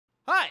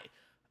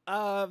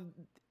Um,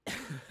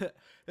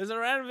 there's a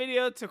random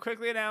video to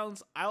quickly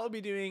announce I will be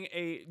doing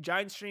a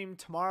giant stream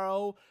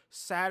tomorrow,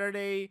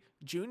 Saturday,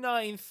 June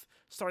 9th,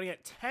 starting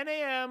at 10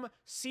 a.m.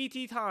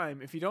 CT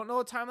time. If you don't know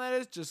what time that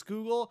is, just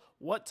Google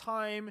what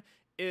time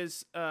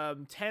is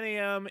 10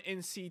 a.m.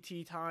 in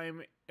CT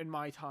time in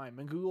my time,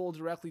 and Google will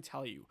directly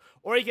tell you.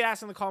 Or you can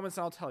ask in the comments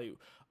and I'll tell you.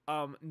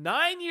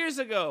 9 years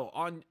ago,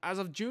 as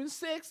of June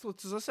 6th,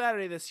 which is a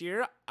Saturday this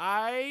year,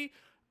 I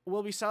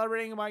will be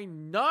celebrating my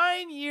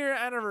 9-year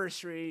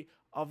anniversary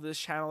of this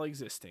channel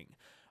existing.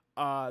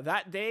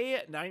 That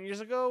day, 9 years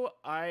ago,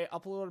 I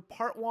uploaded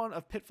part 1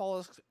 of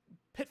Pitfall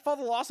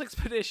the Lost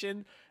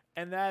Expedition,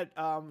 and that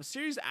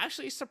series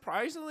actually,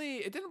 surprisingly,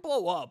 it didn't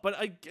blow up, but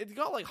it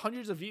got like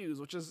hundreds of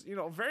views, which is, you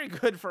know, very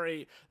good for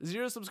a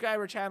 0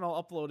 subscriber channel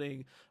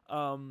uploading.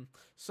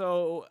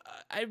 So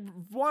I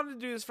wanted to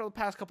do this for the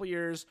past couple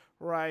years,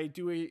 where I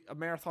do a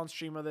marathon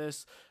stream of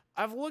this.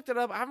 I've looked it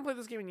up. I haven't played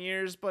this game in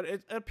years, but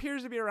it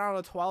appears to be around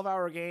a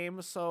 12-hour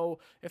game. So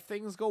if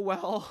things go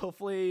well,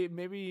 hopefully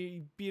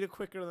maybe beat it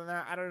quicker than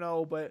that. I don't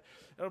know, but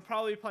it'll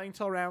probably be playing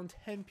till around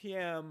 10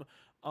 p.m.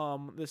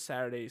 This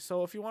Saturday.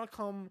 So if you want to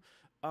come,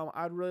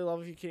 I'd really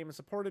love if you came and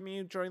supported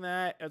me during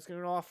that. It's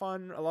gonna be a lot of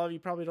fun. A lot of you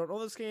probably don't know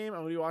this game.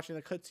 I'm gonna be watching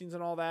the cutscenes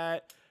and all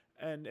that.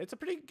 And it's a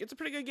pretty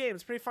good game.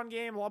 It's a pretty fun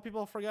game. A lot of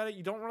people forget it.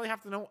 You don't really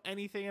have to know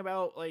anything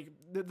about like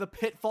the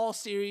Pitfall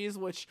series,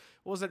 which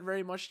wasn't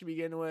very much to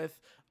begin with.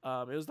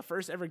 It was the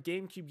first ever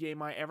GameCube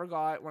game I ever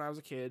got when I was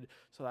a kid,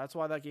 so that's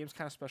why that game's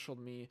kind of special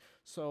to me.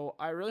 So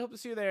I really hope to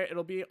see you there.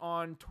 It'll be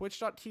on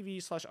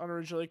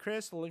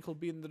twitch.tv/UnoriginallyChris. The link will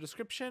be in the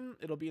description.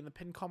 It'll be in the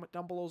pinned comment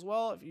down below as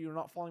well if you're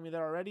not following me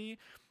there already.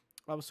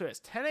 So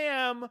it's 10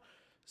 a.m.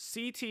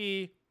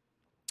 CT.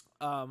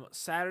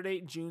 Saturday,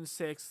 June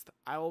 6th,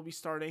 I will be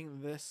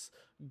starting this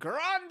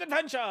grand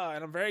adventure,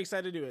 and I'm very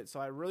excited to do it, so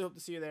I really hope to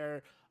see you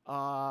there.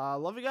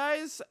 Love you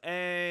guys,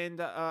 and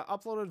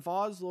uploaded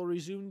VODs will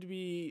resume to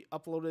be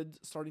uploaded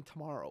starting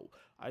tomorrow.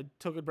 I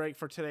took a break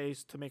for today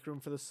to make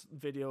room for this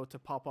video to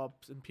pop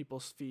up in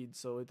people's feeds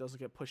so it doesn't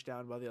get pushed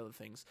down by the other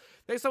things.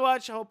 Thanks so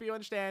much. I hope you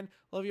understand.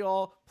 Love you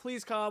all.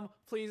 Please come.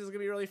 Please, it's gonna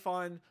be really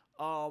fun.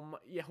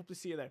 Yeah, hope to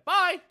see you there.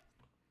 Bye!